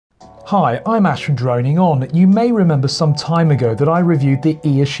Hi, I'm Ash from DroningON. You may remember some time ago that I reviewed the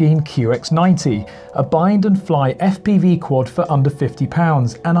Eachine QX90, a bind and fly FPV quad for under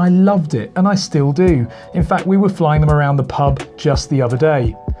 £50, and I loved it, and I still do. In fact, we were flying them around the pub just the other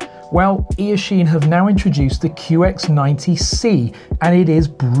day. Well, Eachine have now introduced the QX90C, and it is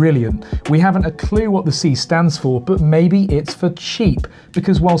brilliant. We haven't a clue what the C stands for, but maybe it's for cheap,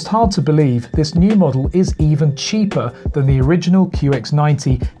 because whilst hard to believe, this new model is even cheaper than the original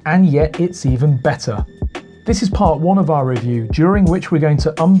QX90, and yet it's even better. This is part one of our review, during which we're going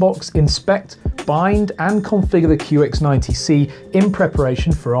to unbox, inspect, bind and configure the QX90C in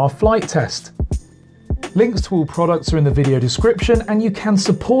preparation for our flight test. Links to all products are in the video description, and you can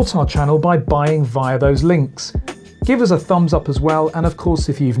support our channel by buying via those links. Give us a thumbs up as well, and of course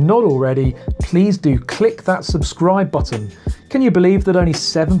if you've not already, please do click that subscribe button. Can you believe that only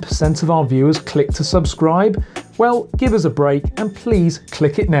 7% of our viewers click to subscribe? Well, give us a break and please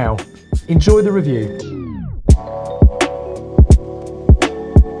click it now. Enjoy the review.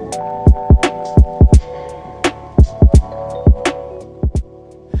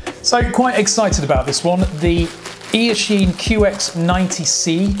 So quite excited about this one. The Eachine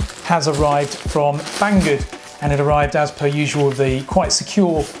QX90C has arrived from Banggood, and it arrived as per usual with the quite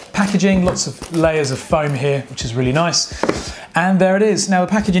secure packaging, lots of layers of foam here, which is really nice. And there it is. Now the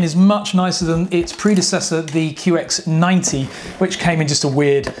packaging is much nicer than its predecessor, the QX90, which came in just a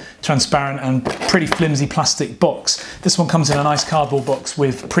weird, transparent and pretty flimsy plastic box. This one comes in a nice cardboard box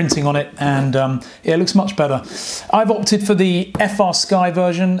with printing on it, and it looks much better. I've opted for the FrSky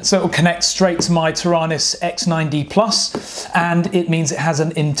version, so it will connect straight to my Taranis X9D Plus, and it means it has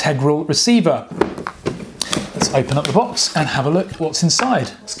an integral receiver. Let's open up the box and have a look what's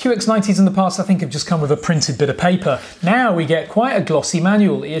inside. QX90s in the past I think have just come with a printed bit of paper. Now we get quite a glossy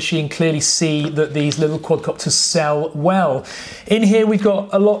manual. Eachine clearly see that these little quadcopters sell well. In here we've got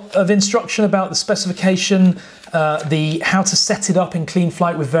a lot of instruction about the specification, how to set it up in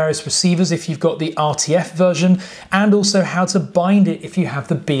Cleanflight with various receivers if you've got the RTF version, and also how to bind it if you have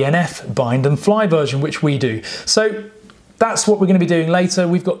the BNF bind and fly version, which we do. So that's what we're going to be doing later.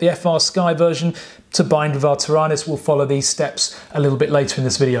 We've got the FrSky version to bind with our Taranis. We'll follow these steps a little bit later in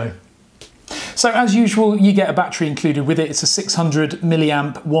this video. So as usual, you get a battery included with it. It's a 600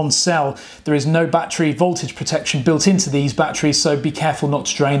 milliamp one cell. There is no battery voltage protection built into these batteries, so be careful not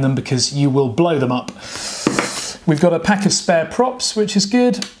to drain them because you will blow them up. We've got a pack of spare props, which is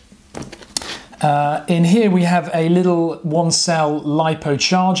good. In here we have a little one cell LiPo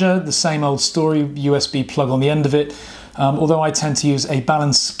charger, the same old story, USB plug on the end of it. Although I tend to use a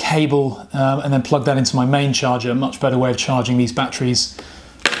balance cable and then plug that into my main charger, a much better way of charging these batteries.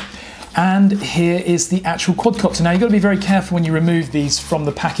 And here is the actual quadcopter. Now you've got to be very careful when you remove these from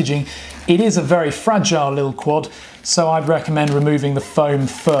the packaging. It is a very fragile little quad, so I'd recommend removing the foam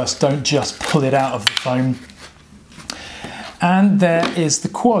first. Don't just pull it out of the foam. And there is the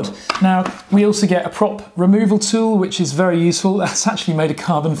quad. Now, we also get a prop removal tool, which is very useful. That's actually made of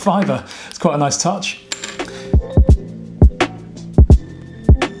carbon fibre. It's quite a nice touch.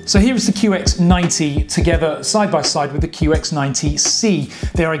 So here is the QX90 together side by side with the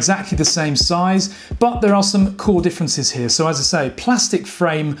QX90C. They are exactly the same size, but there are some core differences here. So as I say, plastic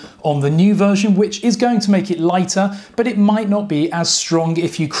frame on the new version, which is going to make it lighter, but it might not be as strong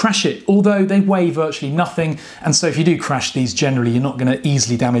if you crash it, although they weigh virtually nothing. And so if you do crash these, generally, you're not going to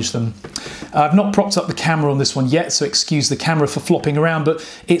easily damage them. I've not propped up the camera on this one yet, so excuse the camera for flopping around, but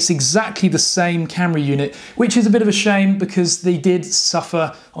it's exactly the same camera unit, which is a bit of a shame because they did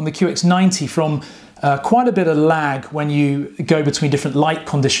suffer on the QX90 from quite a bit of lag when you go between different light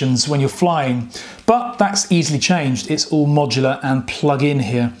conditions when you're flying, but that's easily changed. It's all modular and plug in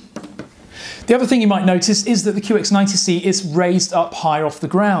here. The other thing you might notice is that the QX90C is raised up higher off the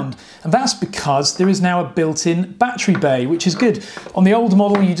ground, and that's because there is now a built-in battery bay, which is good. On the old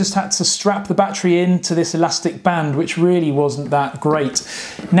model, you just had to strap the battery into this elastic band, which really wasn't that great.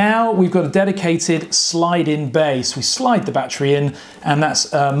 Now we've got a dedicated slide-in bay, so we slide the battery in, and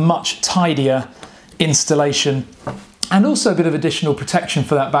that's a much tidier installation, and also a bit of additional protection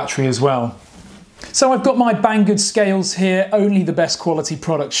for that battery as well. So I've got my Banggood scales here, only the best quality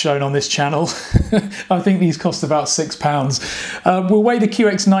products shown on this channel. I think these cost about £6. We'll weigh the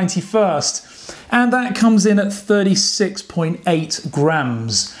QX90 first, and that comes in at 36.8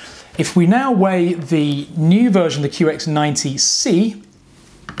 grams. If we now weigh the new version, the QX90C,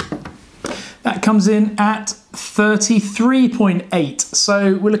 that comes in at 33.8.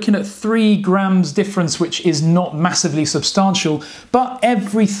 So we're looking at 3 grams difference, which is not massively substantial, but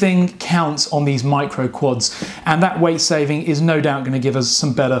everything counts on these micro quads, and that weight saving is no doubt going to give us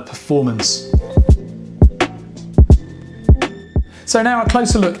some better performance. So now a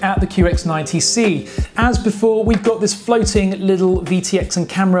closer look at the QX90C. As before, we've got this floating little VTX and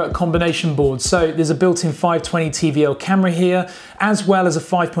camera combination board. So there's a built-in 520 TVL camera here, as well as a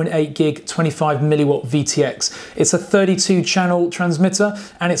 5.8 gig 25 milliwatt VTX. It's a 32 channel transmitter,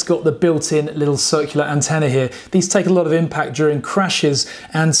 and it's got the built-in little circular antenna here. These take a lot of impact during crashes,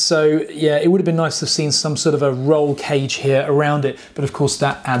 and so yeah, it would have been nice to have seen some sort of a roll cage here around it, but of course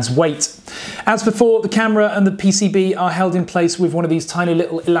that adds weight. As before, the camera and the PCB are held in place with one of these tiny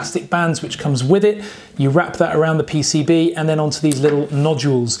little elastic bands which comes with it. You wrap that around the PCB and then onto these little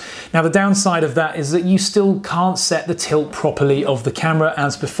nodules. Now the downside of that is that you still can't set the tilt properly of the camera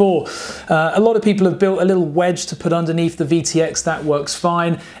as before. A lot of people have built a little wedge to put underneath the VTX. That works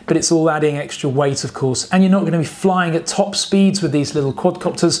fine, but it's all adding extra weight, of course, and you're not going to be flying at top speeds with these little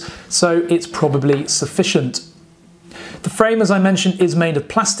quadcopters, so it's probably sufficient. The frame, as I mentioned, is made of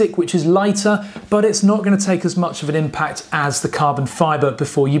plastic, which is lighter, but it's not going to take as much of an impact as the carbon fibre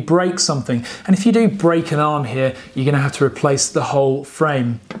before you break something. And if you do break an arm here, you're going to have to replace the whole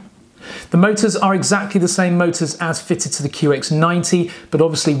frame. The motors are exactly the same motors as fitted to the QX90, but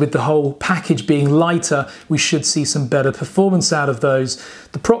obviously with the whole package being lighter, we should see some better performance out of those.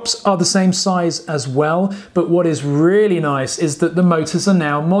 The props are the same size as well, but what is really nice is that the motors are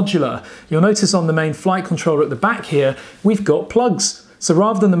now modular. You'll notice on the main flight controller at the back here, we've got plugs. So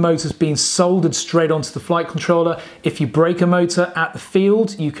rather than the motors being soldered straight onto the flight controller, if you break a motor at the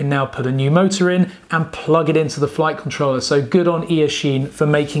field, you can now put a new motor in and plug it into the flight controller. So good on Eachine for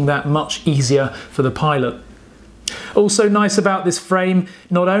making that much easier for the pilot. Also nice about this frame,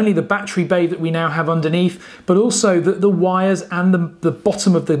 not only the battery bay that we now have underneath, but also that the wires and the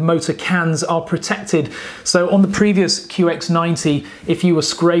bottom of the motor cans are protected. So on the previous QX90, if you were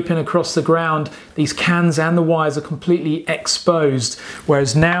scraping across the ground, these cans and the wires are completely exposed,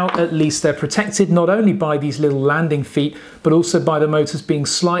 whereas now at least they're protected not only by these little landing feet, but also by the motors being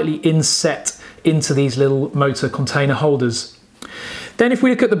slightly inset into these little motor container holders. Then if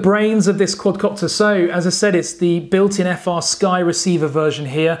we look at the brains of this quadcopter, so as I said, it's the built-in FrSky receiver version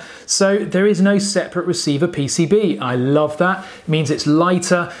here. So there is no separate receiver PCB. I love that. It means it's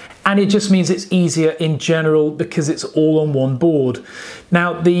lighter, and it just means it's easier in general because it's all on one board.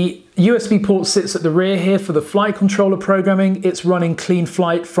 Now the USB port sits at the rear here for the flight controller programming. It's running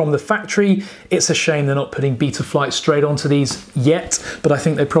Cleanflight from the factory. It's a shame they're not putting Betaflight straight onto these yet, but I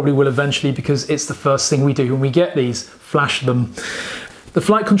think they probably will eventually because it's the first thing we do when we get these, flash them. The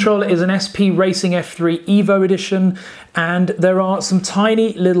flight controller is an SP Racing F3 Evo edition, and there are some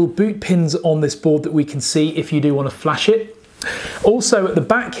tiny little boot pins on this board that we can see if you do want to flash it. Also at the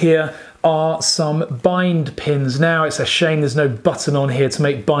back here are some bind pins. Now it's a shame there's no button on here to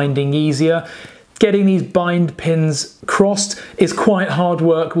make binding easier. Getting these bind pins crossed is quite hard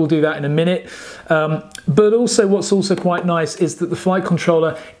work. We'll do that in a minute. But also what's also quite nice is that the flight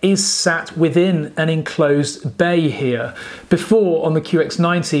controller is sat within an enclosed bay here. Before on the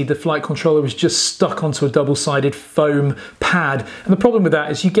QX90, the flight controller was just stuck onto a double-sided foam pad. And the problem with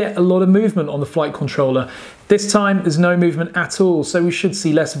that is you get a lot of movement on the flight controller. This time there's no movement at all, so we should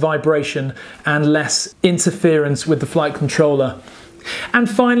see less vibration and less interference with the flight controller. And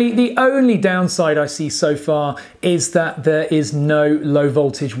finally, the only downside I see so far is that there is no low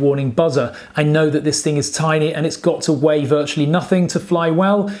voltage warning buzzer. I know that this thing is tiny and it's got to weigh virtually nothing to fly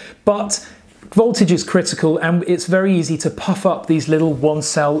well, but voltage is critical and it's very easy to puff up these little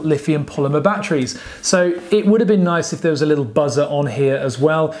one-cell lithium polymer batteries. So it would have been nice if there was a little buzzer on here as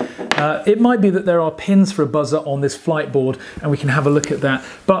well. It might be that there are pins for a buzzer on this flight board and we can have a look at that.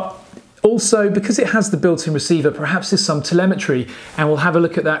 But also, because it has the built-in receiver, perhaps there's some telemetry, and we'll have a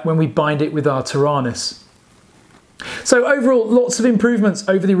look at that when we bind it with our Taranis. So overall, lots of improvements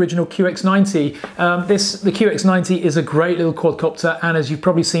over the original QX90. The QX90 is a great little quadcopter, and as you've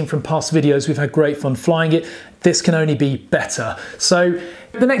probably seen from past videos, we've had great fun flying it. This can only be better. So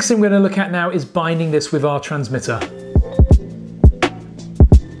the next thing we're going to look at now is binding this with our transmitter.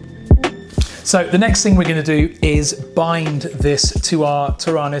 So the next thing we're going to do is bind this to our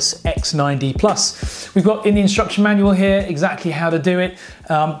Taranis X90 Plus. We've got in the instruction manual here exactly how to do it.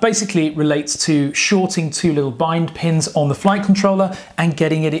 Basically it relates to shorting two little bind pins on the flight controller and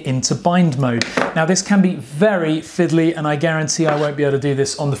getting it into bind mode. Now this can be very fiddly and I guarantee I won't be able to do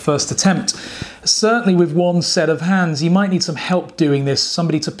this on the first attempt. Certainly with one set of hands, you might need some help doing this,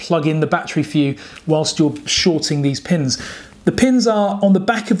 somebody to plug in the battery for you whilst you're shorting these pins. The pins are on the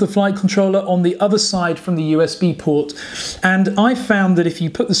back of the flight controller on the other side from the USB port, and I found that if you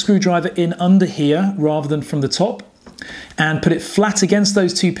put the screwdriver in under here rather than from the top and put it flat against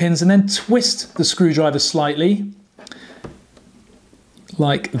those two pins and then twist the screwdriver slightly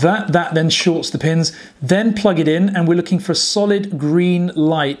like that. That then shorts the pins. Then plug it in, and we're looking for a solid green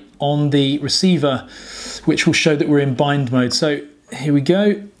light on the receiver, which will show that we're in bind mode. So here we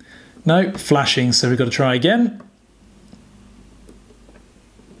go. No, flashing, so we've got to try again.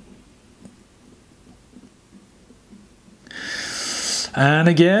 And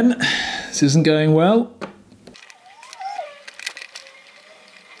again, this isn't going well.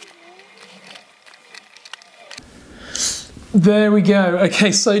 There we go.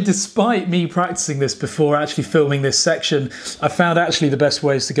 Okay, so despite me practicing this before actually filming this section, I found actually the best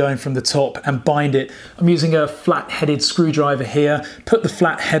way is to go in from the top and bind it. I'm using a flat-headed screwdriver here. Put the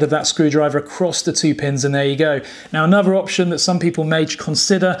flat head of that screwdriver across the 2 pins, and there you go. Now, another option that some people may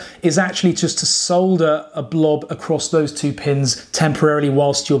consider is actually just to solder a blob across those 2 pins temporarily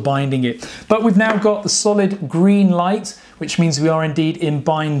whilst you're binding it. But we've now got the solid green light, which means we are indeed in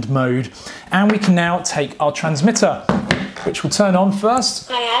bind mode. And we can now take our transmitter, which will turn on first.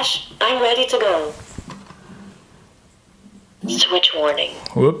 Hi Ash, I'm ready to go. Switch warning.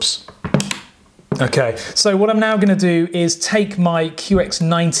 Whoops. Okay, so what I'm now going to do is take my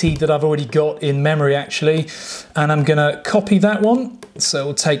QX90 that I've already got in memory actually, and I'm going to copy that one. So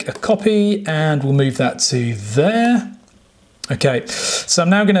we'll take a copy and we'll move that to there. Okay, so I'm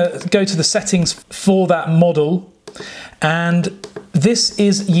now going to go to the settings for that model, and this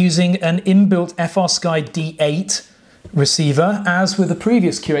is using an inbuilt FrSky D8 receiver, as with the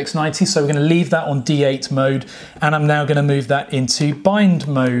previous QX90, so we're going to leave that on D8 mode, and I'm now going to move that into bind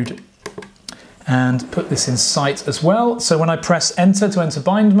mode and put this in sight as well. So when I press enter to enter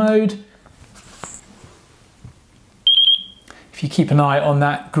bind mode, if you keep an eye on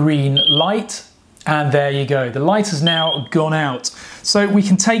that green light, and there you go, the light has now gone out. So we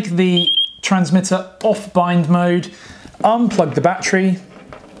can take the transmitter off bind mode, unplug the battery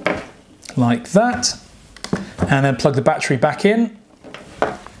like that, and then plug the battery back in,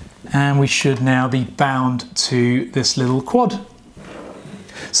 and we should now be bound to this little quad.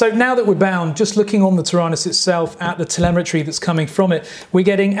 So now that we're bound, just looking on the Taranis itself at the telemetry that's coming from it, we're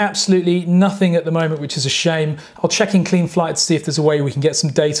getting absolutely nothing at the moment, which is a shame. I'll check in Cleanflight to see if there's a way we can get some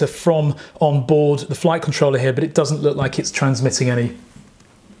data from on board the flight controller here, but it doesn't look like it's transmitting any.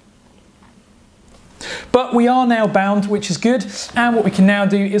 But we are now bound, which is good, and what we can now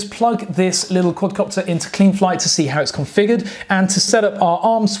do is plug this little quadcopter into Cleanflight to see how it's configured and to set up our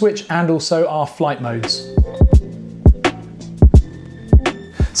arm switch and also our flight modes.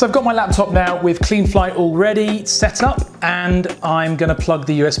 So I've got my laptop now with Cleanflight already set up, and I'm going to plug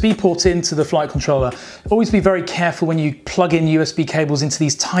the USB port into the flight controller. Always be very careful when you plug in USB cables into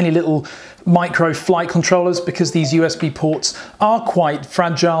these tiny little micro flight controllers, because these USB ports are quite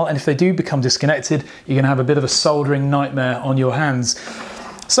fragile, and if they do become disconnected, you're going to have a bit of a soldering nightmare on your hands.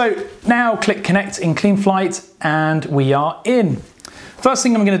 So now click connect in Cleanflight, and we are in. First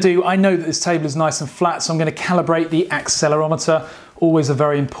thing I'm going to do, I know that this table is nice and flat, so I'm going to calibrate the accelerometer. Always a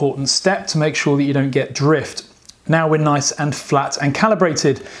very important step to make sure that you don't get drift. Now we're nice and flat and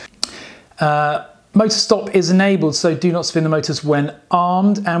calibrated. Motor stop is enabled, so do not spin the motors when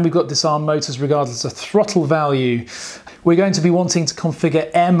armed, and we've got disarm motors regardless of throttle value. We're going to be wanting to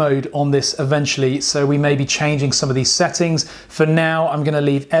configure air mode on this eventually, so we may be changing some of these settings. For now, I'm going to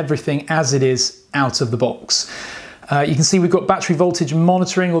leave everything as it is out of the box. You can see we've got battery voltage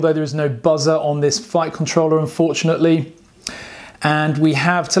monitoring, although there is no buzzer on this flight controller, unfortunately. And we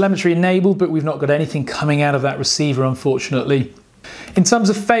have telemetry enabled, but we've not got anything coming out of that receiver, unfortunately. In terms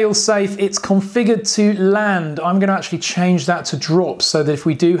of fail-safe, it's configured to land. I'm going to actually change that to drop, so that if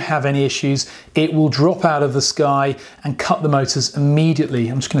we do have any issues, it will drop out of the sky and cut the motors immediately.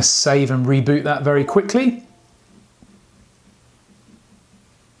 I'm just going to save and reboot that very quickly.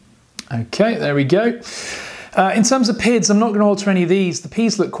 Okay, there we go. In terms of PIDs, I'm not going to alter any of these. The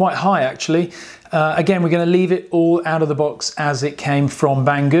Ps look quite high, actually. Again, we're going to leave it all out of the box as it came from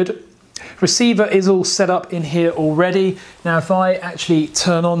Banggood. Receiver is all set up in here already. Now, if I actually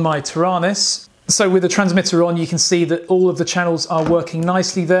turn on my Taranis, so with the transmitter on, you can see that all of the channels are working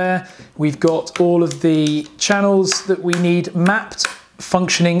nicely there. We've got all of the channels that we need mapped,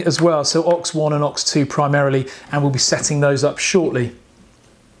 functioning as well. So aux1 and aux2 primarily, and we'll be setting those up shortly.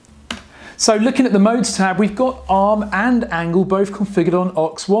 So looking at the modes tab, we've got arm and angle both configured on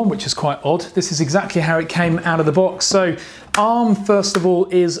aux1, which is quite odd. This is exactly how it came out of the box. So arm, first of all,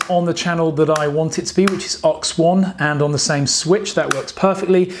 is on the channel that I want it to be, which is aux1, and on the same switch. That works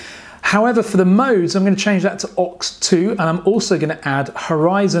perfectly. However, for the modes, I'm going to change that to aux2, and I'm also going to add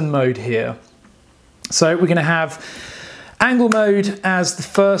horizon mode here. So we're going to have angle mode as the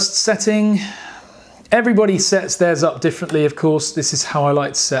first setting, Everybody sets theirs up differently, of course. This is how I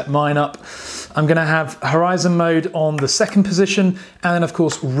like to set mine up. I'm going to have horizon mode on the second position, and then of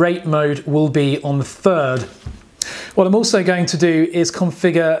course rate mode will be on the third. What I'm also going to do is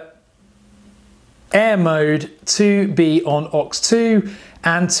configure air mode to be on aux2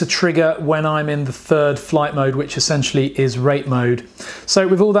 and to trigger when I'm in the third flight mode, which essentially is rate mode. So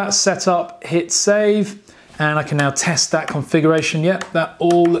with all that set up, hit save. And I can now test that configuration. Yep, that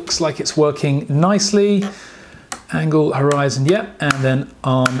all looks like it's working nicely. Angle, horizon, yep, and then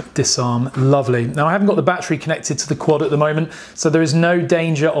arm, disarm, lovely. Now I haven't got the battery connected to the quad at the moment, so there is no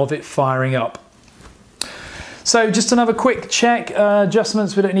danger of it firing up. So just another quick check,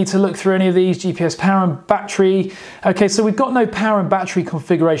 adjustments, we don't need to look through any of these, GPS power and battery. Okay, so we've got no power and battery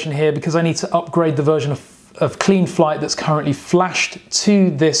configuration here because I need to upgrade the version of Cleanflight that's currently flashed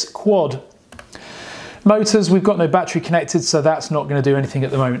to this quad. Motors, we've got no battery connected, so that's not going to do anything at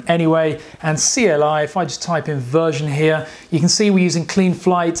the moment anyway. And CLI, if I just type in version here, you can see we're using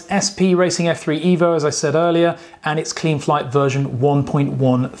Cleanflight SP Racing F3 Evo, as I said earlier, and it's Cleanflight version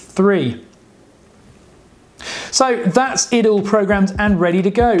 1.13. So that's it all programmed and ready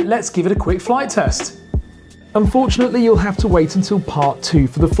to go. Let's give it a quick flight test. Unfortunately, you'll have to wait until part 2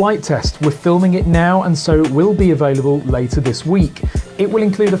 for the flight test. We're filming it now, and so it will be available later this week. It will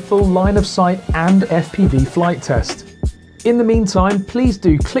include a full line of sight and FPV flight test. In the meantime, please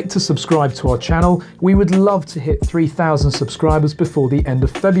do click to subscribe to our channel. We would love to hit 3,000 subscribers before the end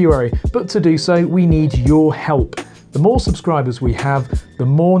of February, but to do so, we need your help. The more subscribers we have, the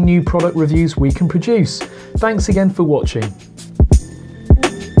more new product reviews we can produce. Thanks again for watching.